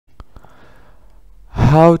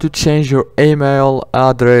How to change your email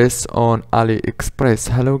address on AliExpress.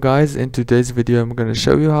 Hello guys, in today's video I'm gonna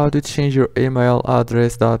show you how to change your email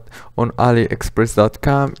address on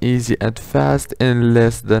aliexpress.com easy and fast in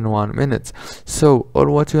less than 1 minute. So all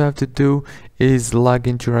what you have to do is log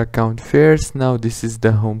into your account first. Now this is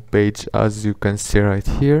the home page as you can see right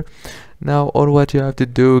here. Now all what you have to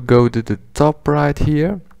do, go to the top right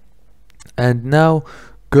here and now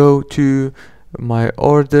go to my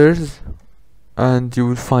orders and you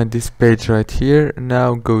will find this page right here.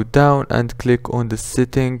 Now go down and click on the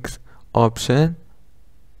settings option,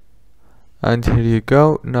 and here you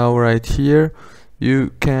go. Now right here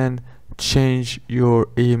you can change your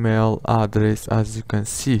email address as you can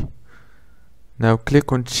see. Now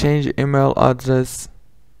click on change email address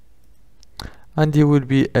and you will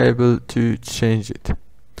be able to change it.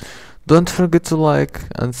 Don't forget to like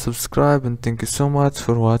and subscribe, and thank you so much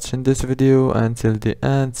for watching this video until the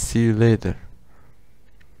end. See you later.